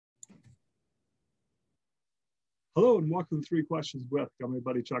Hello and welcome to Three Questions With. Got my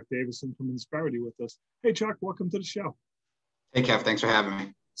buddy Chuck Davidson from Insperity with us. Hey Chuck, welcome to the show. Hey Kev, thanks for having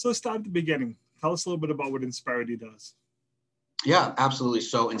me. So let's start at the beginning. Tell us a little bit about what Insperity does. Yeah, absolutely.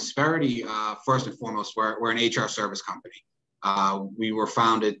 So Insperity, first and foremost, we're an HR service company. We were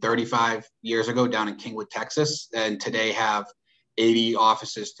founded 35 years ago down in Kingwood, Texas, and today have 80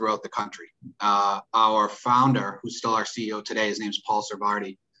 offices throughout the country. Our founder, who's still our CEO today, his name's Paul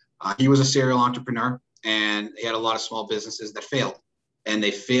Servardi. He was a serial entrepreneur, and he had a lot of small businesses that failed. And they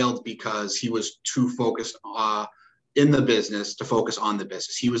failed because he was too focused in the business to focus on the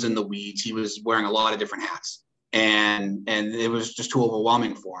business. He was in the weeds. He was wearing a lot of different hats. And it was just too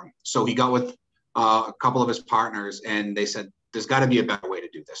overwhelming for him. So he got with a couple of his partners, and they said, there's got to be a better way to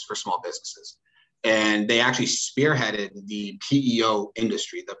do this for small businesses. And they actually spearheaded the PEO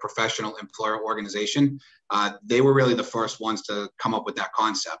industry, the professional employer organization. They were really the first ones to come up with that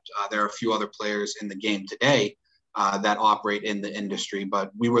concept. There are a few other players in the game today that operate in the industry, but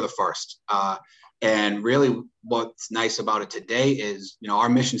we were the first. And really what's nice about it today is, our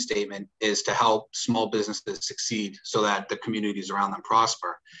mission statement is to help small businesses succeed so that the communities around them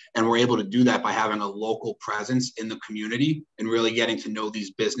prosper. And we're able to do that by having a local presence in the community and really getting to know these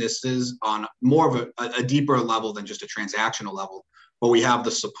businesses on more of a deeper level than just a transactional level. But we have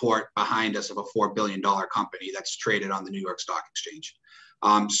the support behind us of a $4 billion company that's traded on the New York Stock Exchange.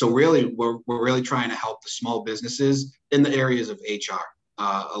 So really, we're really trying to help the small businesses in the areas of HR.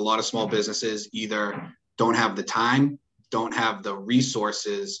 A lot of small businesses either don't have the time, don't have the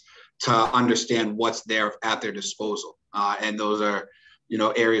resources to understand what's there at their disposal. And those are,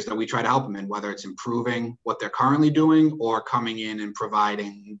 areas that we try to help them in, whether it's improving what they're currently doing or coming in and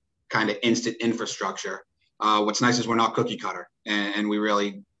providing kind of instant infrastructure. What's nice is we're not cookie cutter, and we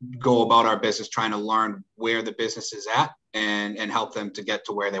really go about our business trying to learn where the business is at and help them to get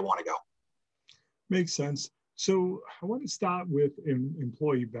to where they want to go. Makes sense. So I want to start with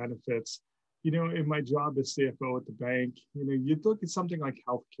employee benefits. In my job as CFO at the bank, you look at something like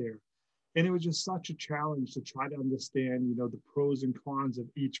healthcare, and it was just such a challenge to try to understand, the pros and cons of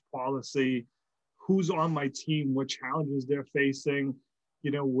each policy, who's on my team, what challenges they're facing,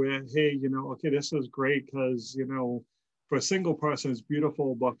 where, hey, okay, this is great because, for a single person, it's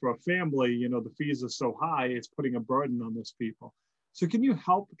beautiful, but for a family, the fees are so high, it's putting a burden on those people. So can you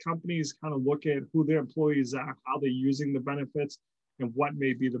help companies kind of look at who their employees are, how they're using the benefits, and what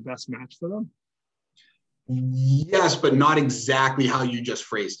may be the best match for them? Yes, but not exactly how you just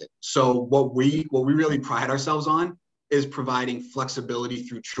phrased it. So what we really pride ourselves on is providing flexibility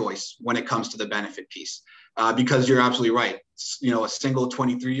through choice when it comes to the benefit piece. Because you're absolutely right. A single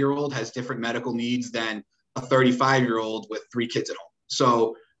 23-year-old has different medical needs than a 35-year-old with 3 kids at home.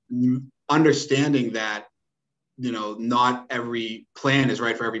 So understanding that, not every plan is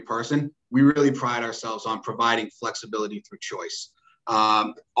right for every person. We really pride ourselves on providing flexibility through choice.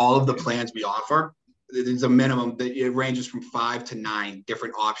 All of the plans we offer, there's a minimum that it ranges from 5 to 9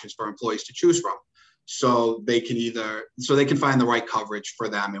 different options for employees to choose from. So they can find the right coverage for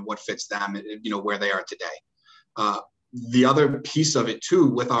them and what fits them, where they are today. The other piece of it too,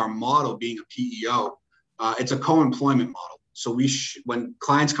 with our model being a PEO, it's a co-employment model. So when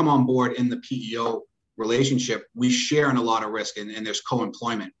clients come on board in the PEO relationship, we share in a lot of risk, and there's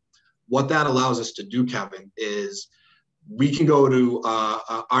co-employment. What that allows us to do, Kevin, is we can go to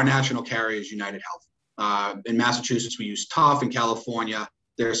our national carrier is United Health. In Massachusetts, we use Tough. In California,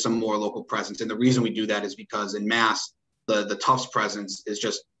 there's some more local presence. And the reason we do that is because in Mass, the Tough's presence is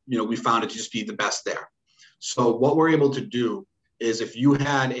just, we found it to just be the best there. So what we're able to do is if you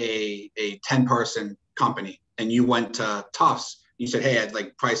had a 10-person company and you went to Tufts, you said, hey, I'd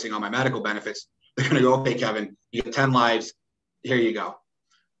like pricing on my medical benefits. They're going to go, okay, Kevin, you get 10 lives. Here you go.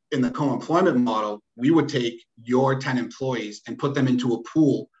 In the co-employment model, we would take your 10 employees and put them into a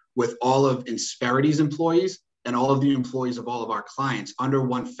pool with all of Insperity's employees and all of the employees of all of our clients under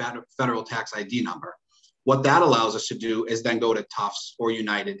one federal tax ID number. What that allows us to do is then go to Tufts or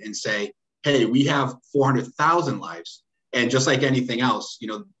United and say, hey, we have 400,000 lives. And just like anything else,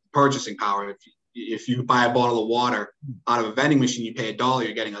 purchasing power, if you buy a bottle of water out of a vending machine, you pay $1,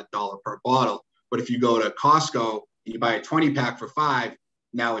 you're getting $1 per bottle. But if you go to Costco and you buy a 20-pack for $5,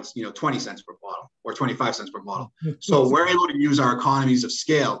 now it's 20 cents per bottle or 25 cents per bottle. So we're able to use our economies of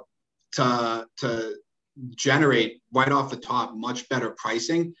scale to generate right off the top much better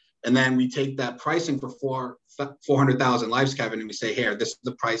pricing. And then we take that pricing for 400,000 lives, Kevin, and we say, here, this is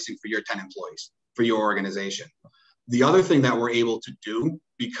the pricing for your 10 employees, for your organization. The other thing that we're able to do,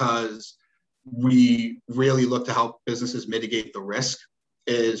 because we really look to help businesses mitigate the risk,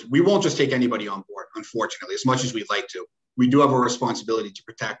 is we won't just take anybody on board, unfortunately, as much as we'd like to. We do have a responsibility to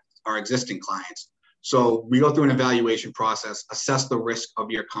protect our existing clients. So we go through an evaluation process, assess the risk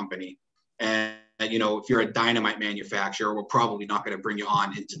of your company. And, if you're a dynamite manufacturer, we're probably not going to bring you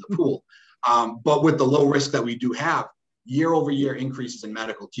on into the pool. But with the low risk that we do have, year over year increases in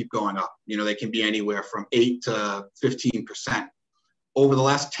medical keep going up. They can be anywhere from 8 to 15%. Over the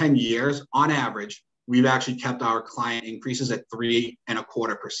last 10 years, on average, we've actually kept our client increases at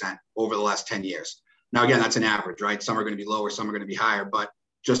 3.25% over the last 10 years. Now, again, that's an average, right? Some are going to be lower, some are going to be higher, but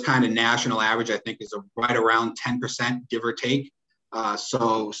just kind of national average, I think, is right around 10%, give or take.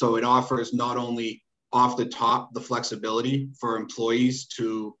 So it offers not only off the top the flexibility for employees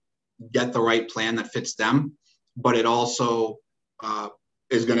to get the right plan that fits them, but it also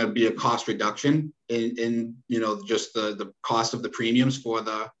is going to be a cost reduction in just the cost of the premiums for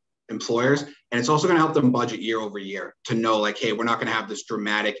the employers. And it's also going to help them budget year over year to know, like, hey, we're not going to have this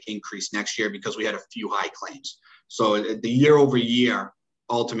dramatic increase next year because we had a few high claims. So the year over year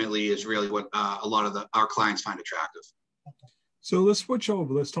ultimately is really what a lot of our clients find attractive. So let's switch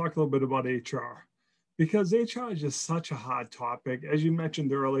over. Let's talk a little bit about HR, because HR is just such a hot topic. As you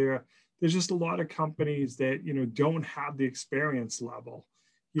mentioned earlier, there's just a lot of companies that, don't have the experience level.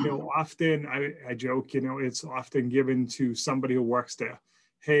 Often I joke, it's often given to somebody who works there.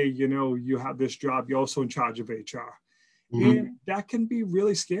 Hey, you have this job, you're also in charge of HR. Mm-hmm. And that can be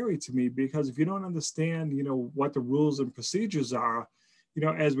really scary to me, because if you don't understand, what the rules and procedures are,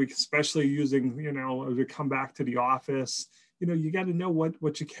 as we, especially using, as we come back to the office, you got to know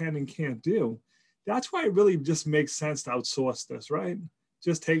what you can and can't do. That's why it really just makes sense to outsource this, right?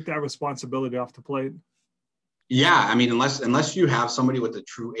 Just take that responsibility off the plate. Yeah, I mean, unless you have somebody with a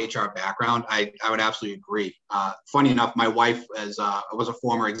true HR background, I would absolutely agree. Funny enough, my wife was a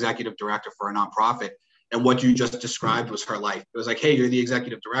former executive director for a nonprofit, and what you just described was her life. It was like, hey, you're the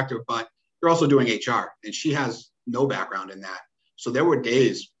executive director, but you're also doing HR, and she has no background in that. So there were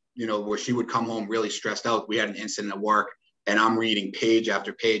days, where she would come home really stressed out. We had an incident at work, and I'm reading page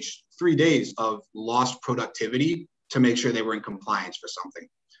after page, 3 days of lost productivity to make sure they were in compliance for something.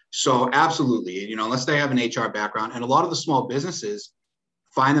 So absolutely, unless they have an HR background, and a lot of the small businesses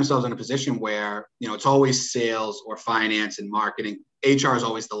find themselves in a position where, it's always sales or finance and marketing. HR is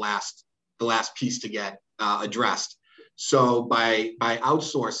always the last piece to get addressed. So by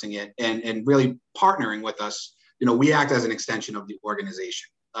outsourcing it and really partnering with us, we act as an extension of the organization.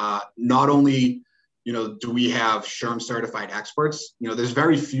 Not only, do we have SHRM certified experts, there's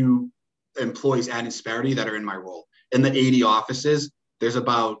very few employees at Insperity that are in my role. In the 80 offices, there's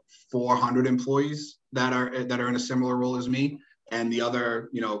about 400 employees that are in a similar role as me. And the other,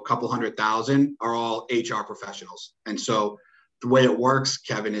 couple 100,000 are all HR professionals. And so the way it works,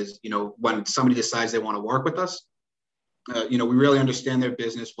 Kevin, is, when somebody decides they want to work with us, we really understand their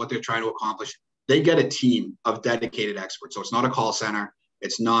business, what they're trying to accomplish. They get a team of dedicated experts. So it's not a call center.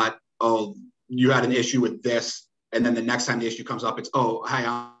 It's not, oh, you had an issue with this, and then the next time the issue comes up, it's, oh,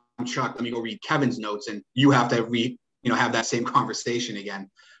 hi, I'm Chuck. Let me go read Kevin's notes, and you have to have that same conversation again.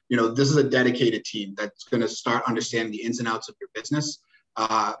 This is a dedicated team that's going to start understanding the ins and outs of your business,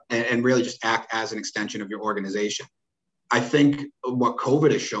 and really just act as an extension of your organization. I think what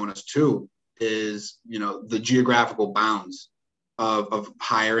COVID has shown us too is, the geographical bounds of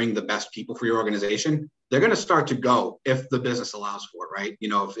hiring the best people for your organization. They're going to start to go if the business allows for it, right?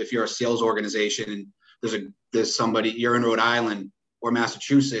 If you're a sales organization and there's somebody, you're in Rhode Island or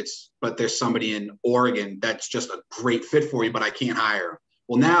Massachusetts, but there's somebody in Oregon that's just a great fit for you, but I can't hire.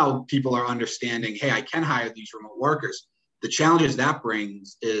 Well, now people are understanding, hey, I can hire these remote workers. The challenges that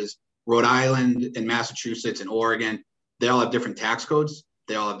brings is Rhode Island and Massachusetts and Oregon, they all have different tax codes.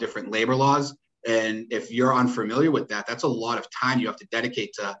 They all have different labor laws. And if you're unfamiliar with that, that's a lot of time you have to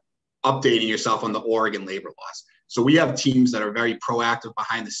dedicate to updating yourself on the Oregon labor laws. So we have teams that are very proactive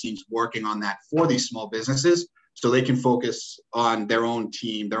behind the scenes working on that for these small businesses, so they can focus on their own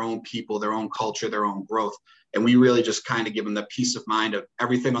team, their own people, their own culture, their own growth. And we really just kind of give them the peace of mind of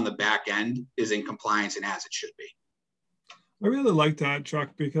everything on the back end is in compliance and as it should be. I really like that, Chuck,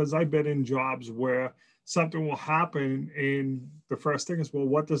 because I've been in jobs where something will happen and the first thing is, well,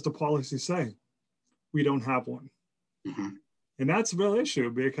 what does the policy say? We don't have one. Mm-hmm. And that's a real issue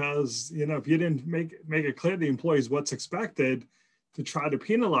because, if you didn't make it clear to the employees what's expected, to try to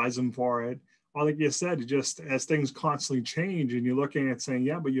penalize them for it, or like you said, just as things constantly change and you're looking at saying,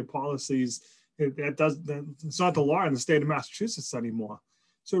 yeah, but your policies, it's not the law in the state of Massachusetts anymore.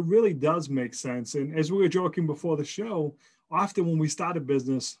 So it really does make sense. And as we were joking before the show, often when we start a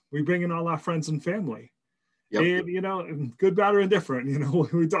business, we bring in all our friends and family. Yep. And, good, bad, or indifferent,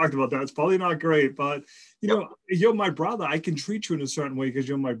 we talked about that. It's probably not great, but, you're my brother. I can treat you in a certain way because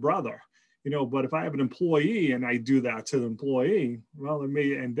you're my brother. but if I have an employee and I do that to the employee, well, it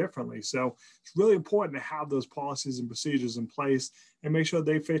may end differently. So it's really important to have those policies and procedures in place and make sure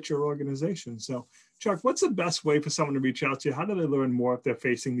they fit your organization. So Chuck, what's the best way for someone to reach out to you? How do they learn more if they're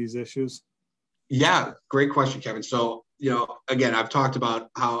facing these issues? Yeah, great question, Kevin. So, again, I've talked about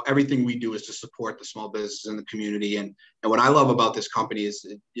how everything we do is to support the small businesses in the community. And what I love about this company is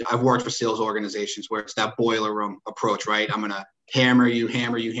I've worked for sales organizations where it's that boiler room approach, right? I'm going to hammer you,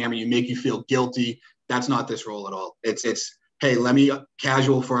 make you feel guilty. That's not this role at all. It's, hey, let me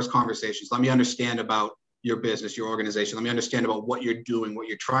casual first conversations. Let me understand about your business, your organization. Let me understand about what you're doing, what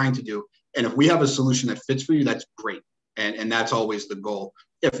you're trying to do. And if we have a solution that fits for you, that's great. And that's always the goal.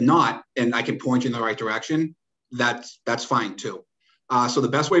 If not, and I can point you in the right direction, that's fine too. So the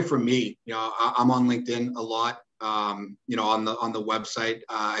best way for me, I'm on LinkedIn a lot, on the website.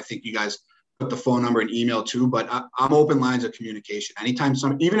 I think you guys put the phone number and email too, but I'm open lines of communication. Anytime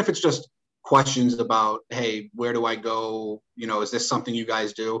even if it's just questions about, hey, where do I go? Is this something you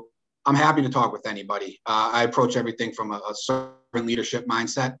guys do? I'm happy to talk with anybody. I approach everything from a servant leadership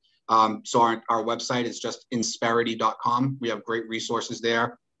mindset. So our website is just Insperity.com. We have great resources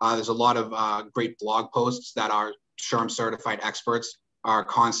there. There's a lot of great blog posts that our SHRM certified experts are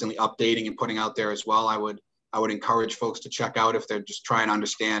constantly updating and putting out there as well. I would encourage folks to check out if they're just trying to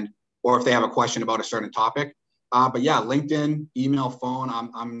understand or if they have a question about a certain topic. But yeah, LinkedIn, email, phone,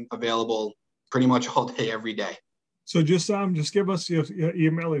 I'm available pretty much all day, every day. So just give us your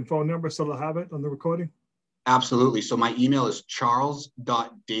email and phone number so they'll have it on the recording. Absolutely. So my email is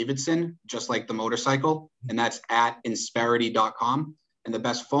charles.davidson, just like the motorcycle, and that's at insperity.com. And the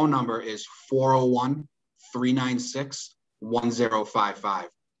best phone number is 401-396-1055.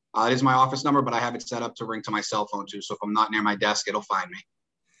 It is my office number, but I have it set up to ring to my cell phone too. So if I'm not near my desk, it'll find me.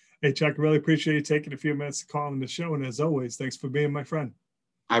 Hey, Chuck, really appreciate you taking a few minutes to call on the show. And as always, thanks for being my friend.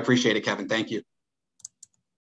 I appreciate it, Kevin. Thank you.